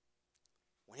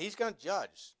 when he's going to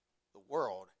judge the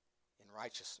world in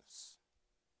righteousness.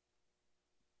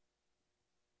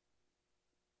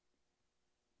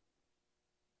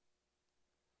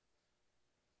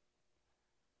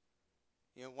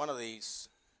 You know, one of these,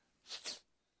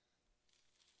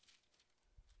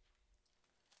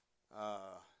 I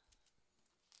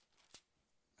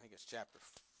think it's chapter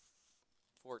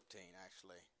 14,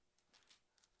 actually.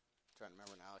 I'm trying to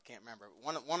remember now. I can't remember.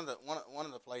 One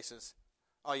of the places.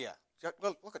 Oh yeah,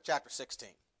 look at chapter 16.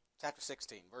 Chapter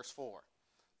 16, verse 4.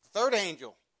 The third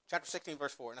angel, chapter 16,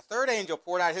 verse 4. And the third angel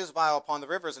poured out his vial upon the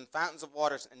rivers and fountains of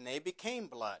waters, and they became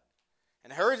blood.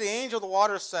 And I heard the angel of the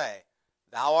waters say,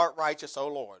 Thou art righteous, O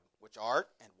Lord, which art,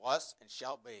 and wast, and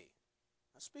shalt be.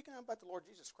 Now speaking about the Lord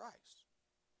Jesus Christ.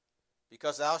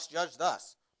 Because thou hast judged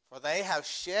thus. For they have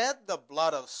shed the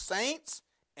blood of saints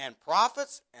and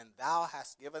prophets, and thou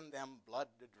hast given them blood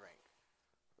to drink,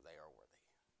 for they are worthy.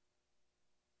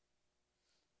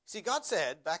 See, God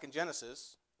said back in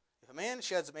Genesis, if a man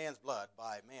sheds a man's blood,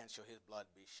 by man shall his blood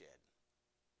be shed.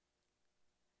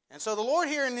 And so the Lord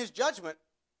here in his judgment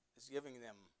is giving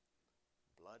them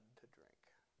blood to drink,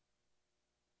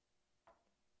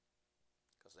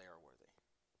 because they are worthy.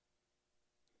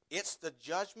 It's the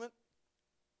judgment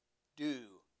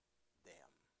due them.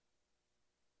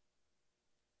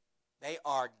 They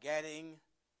are getting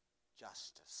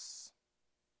justice.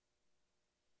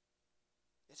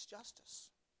 It's justice.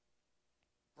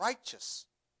 Righteous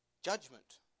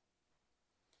judgment.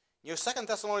 2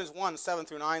 Thessalonians 1, 7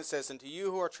 through 9 says, "And to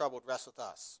you who are troubled, rest with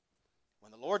us.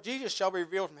 When the Lord Jesus shall be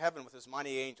revealed from heaven with his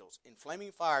mighty angels, in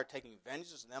flaming fire, taking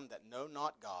vengeance on them that know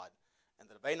not God, and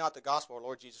that obey not the gospel of our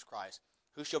Lord Jesus Christ,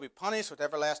 who shall be punished with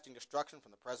everlasting destruction from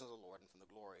the presence of the Lord and from the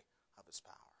glory of his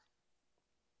power."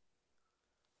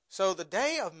 So the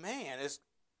day of man is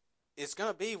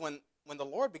going to be when the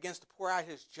Lord begins to pour out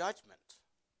his judgment.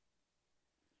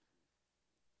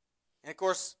 And of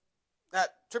course,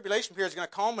 that tribulation period is going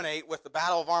to culminate with the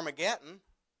Battle of Armageddon,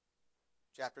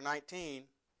 chapter 19.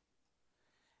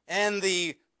 And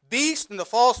the beast and the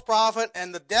false prophet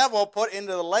and the devil put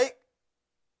into the lake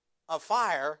of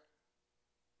fire,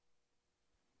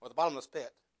 or the bottomless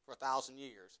pit, for 1,000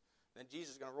 years. Then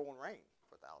Jesus is going to rule and reign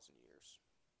for 1,000 years.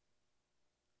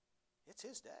 It's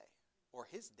his day, or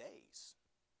his days.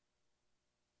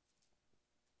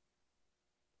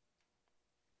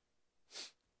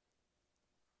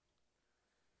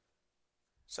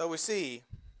 So we see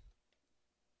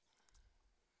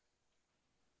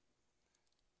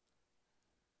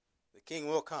the king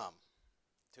will come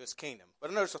to his kingdom.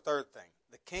 But notice the third thing.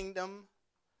 The kingdom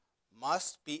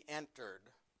must be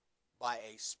entered by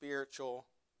a spiritual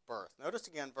birth. Notice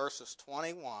again verses 20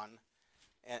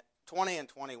 and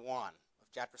 21 of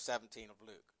chapter 17 of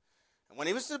Luke. "And when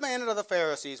he was demanded of the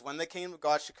Pharisees when the kingdom of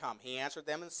God should come, he answered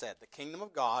them and said, The kingdom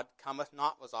of God cometh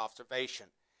not with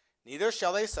observation. Neither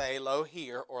shall they say, Lo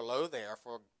here, or Lo there,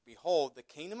 for behold, the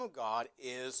kingdom of God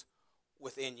is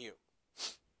within you."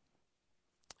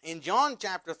 In John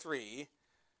chapter 3,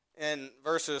 in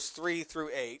verses 3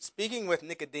 through 8, speaking with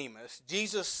Nicodemus,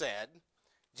 Jesus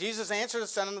answered and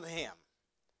said unto him,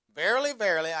 Verily,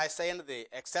 verily, I say unto thee,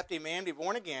 except a man be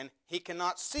born again, he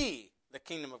cannot see the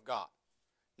kingdom of God.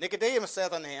 Nicodemus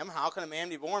saith unto him, How can a man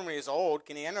be born when he is old?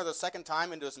 Can he enter the second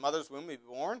time into his mother's womb and be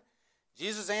born?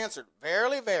 Jesus answered,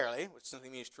 Verily, verily, which simply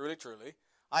means truly, truly,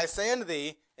 I say unto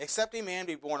thee, except a man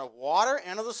be born of water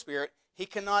and of the Spirit, he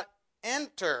cannot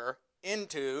enter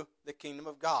into the kingdom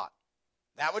of God.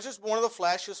 That which is born of the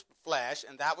flesh is flesh,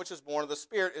 and that which is born of the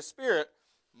Spirit is spirit.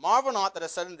 Marvel not that I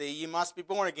said unto thee, Ye must be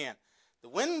born again. The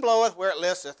wind bloweth where it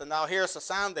listeth, and thou hearest the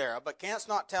sound thereof, but canst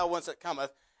not tell whence it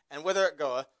cometh, and whither it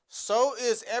goeth. So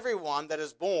is every one that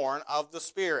is born of the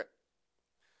Spirit.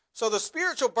 So the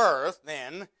spiritual birth,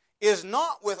 then, is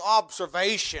not with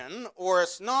observation, or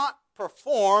it's not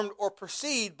performed or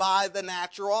perceived by the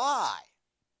natural eye.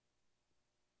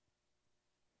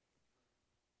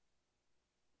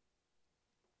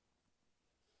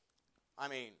 I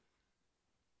mean,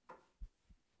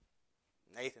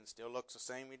 Nathan still looks the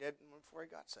same he did before he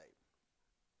got saved.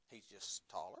 He's just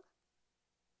taller,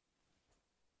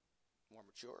 more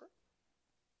mature.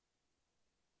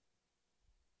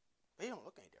 But he don't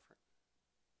look any different.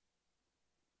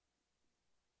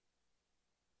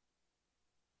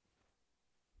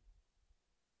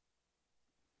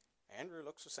 Andrew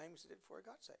looks the same as he did before he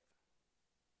got saved.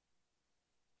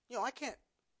 I can't,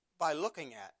 by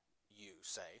looking at you,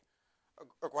 say,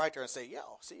 or go right there and say,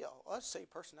 that's a saved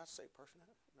person, that's a saved person,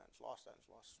 that's lost, that's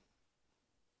lost.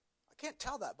 I can't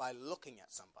tell that by looking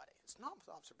at somebody. It's not with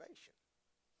observation.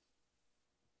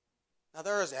 Now,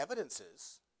 there is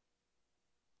evidences.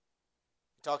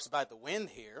 He talks about the wind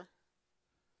here.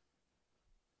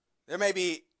 There may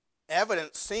be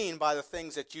evidence seen by the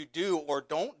things that you do or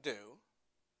don't do.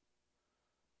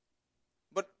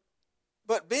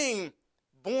 But being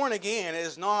born again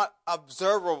is not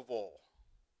observable.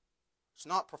 It's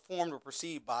not performed or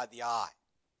perceived by the eye.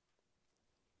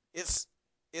 It's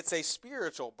a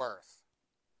spiritual birth.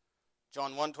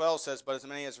 John 1:12 says, But as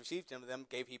many as received him, to them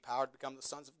gave he power to become the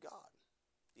sons of God,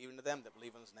 even to them that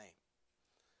believe in his name.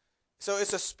 So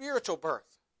it's a spiritual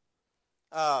birth.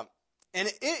 And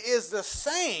it is the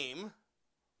same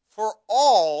for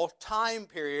all time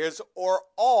periods or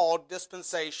all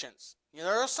dispensations.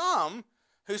 There are some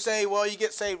who say, well, you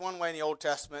get saved one way in the Old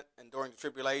Testament, and during the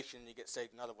tribulation, you get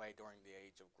saved another way during the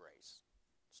age of grace.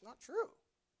 It's not true.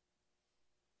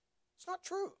 It's not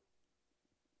true.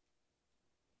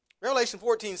 Revelation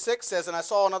 14:6 says, And I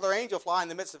saw another angel fly in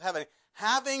the midst of heaven,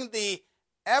 having the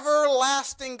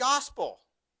everlasting gospel.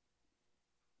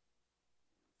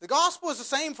 The gospel is the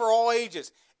same for all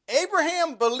ages.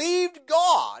 Abraham believed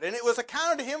God, and it was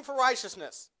accounted to him for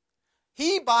righteousness.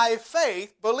 He, by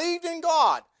faith, believed in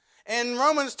God. And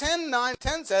Romans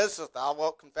 10:9-10 says, If thou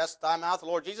wilt confess with thy mouth the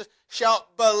Lord Jesus,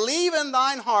 shalt believe in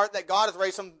thine heart that God hath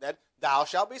raised him from the dead, thou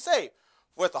shalt be saved.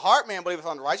 For with the heart man believeth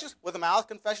unto righteousness, with the mouth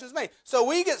confession is made. So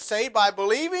we get saved by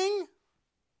believing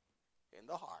in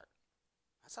the heart.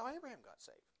 That's how Abraham got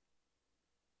saved.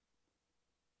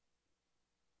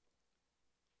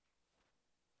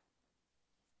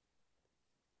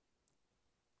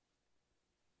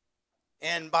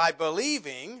 And by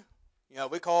believing,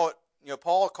 we call it,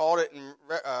 Paul called it in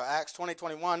Acts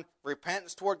 20:21,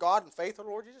 repentance toward God and faith in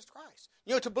the Lord Jesus Christ.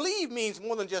 To believe means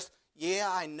more than just, yeah,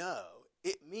 I know.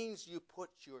 It means you put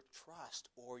your trust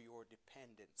or your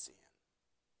dependence in.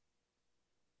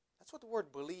 That's what the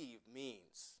word believe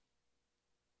means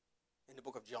in the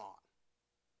book of John.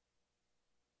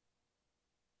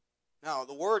 Now,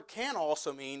 the word can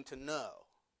also mean to know.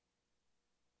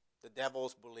 The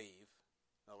devils believe.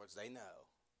 In other words, they know.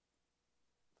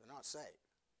 They're not saved.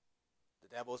 The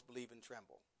devils believe and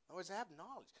tremble. In other words, they have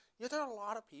knowledge. There are a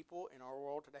lot of people in our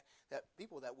world today,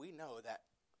 people that we know that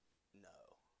know.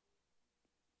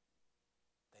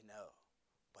 They know,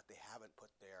 but they haven't put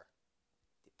their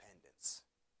dependence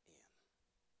in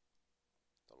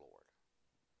the Lord.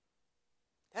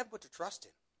 They haven't put their trust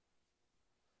in.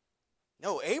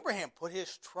 No, Abraham put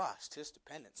his trust, his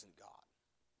dependence in God.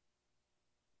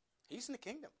 He's in the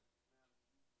kingdom.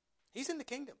 He's in the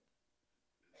kingdom.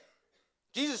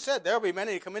 Jesus said there will be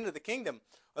many who come into the kingdom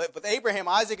with Abraham,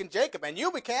 Isaac, and Jacob, and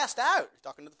you'll be cast out. He's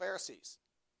talking to the Pharisees.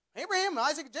 Abraham,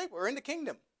 Isaac, and Jacob are in the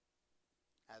kingdom,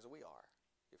 as we are,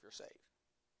 if you're saved.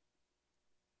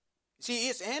 See,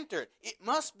 it's entered. It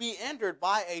must be entered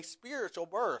by a spiritual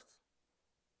birth.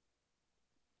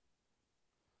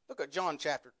 Look at John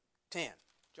chapter 10.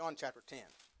 John chapter 10.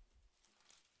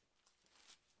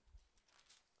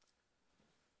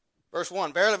 Verse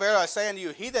 1, Verily, verily, I say unto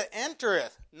you, he that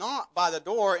entereth not by the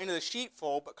door into the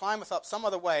sheepfold, but climbeth up some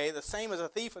other way, the same as a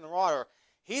thief and a robber.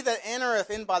 He that entereth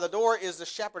in by the door is the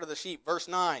shepherd of the sheep. Verse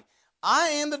 9, I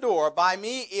am the door. By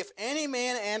me, if any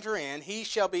man enter in, he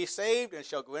shall be saved, and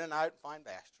shall go in and out and find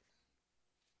pasture.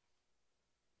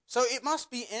 So it must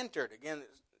be entered. Again,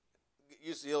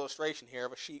 use the illustration here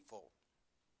of a sheepfold.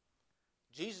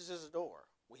 Jesus is the door.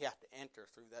 We have to enter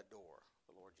through that door,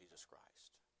 the Lord Jesus Christ.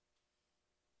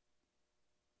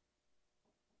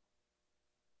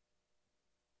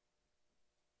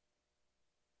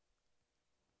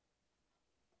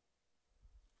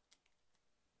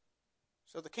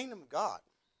 So the kingdom of God,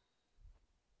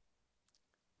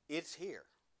 it's here.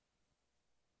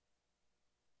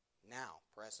 Now,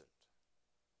 present.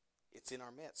 It's in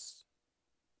our midst.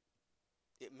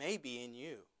 It may be in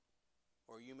you,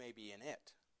 or you may be in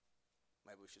it.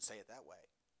 Maybe we should say it that way.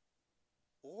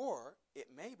 Or it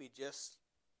may be just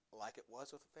like it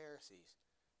was with the Pharisees,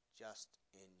 just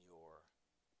in your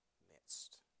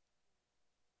midst.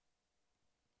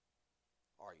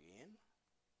 Are you in?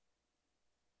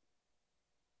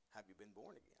 Have you been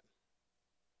born again?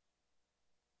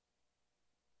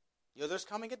 There's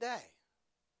coming a day,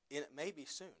 and it may be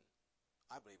soon.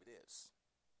 I believe it is.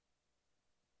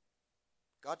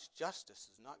 God's justice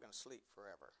is not going to sleep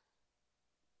forever.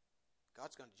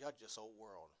 God's going to judge this whole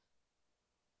world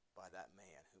by that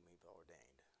man whom He's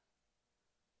ordained.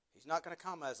 He's not going to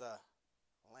come as a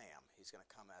lamb. He's going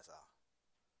to come as a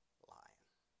lion.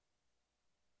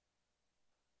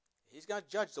 He's going to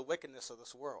judge the wickedness of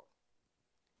this world.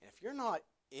 And if you're not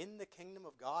in the kingdom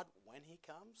of God when He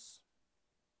comes,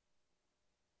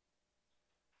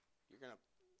 you're going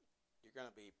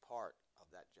to be part of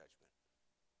that judgment.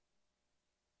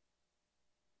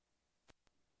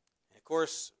 And of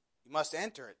course, you must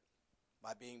enter it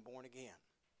by being born again.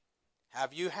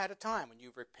 Have you had a time when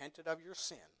you've repented of your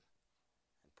sin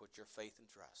and put your faith and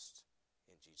trust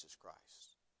in Jesus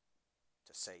Christ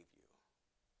to save you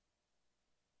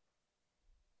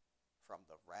from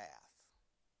the wrath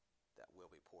that will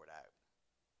be poured out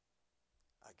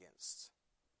against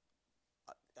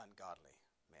ungodly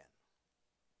men?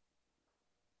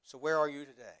 So where are you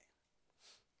today?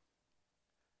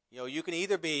 You can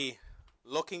either be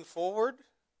looking forward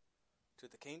to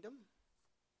the kingdom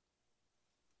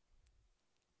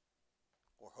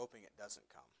or hoping it doesn't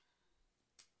come.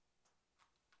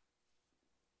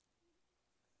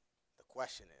 The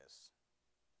question is,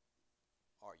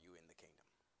 are you in the kingdom?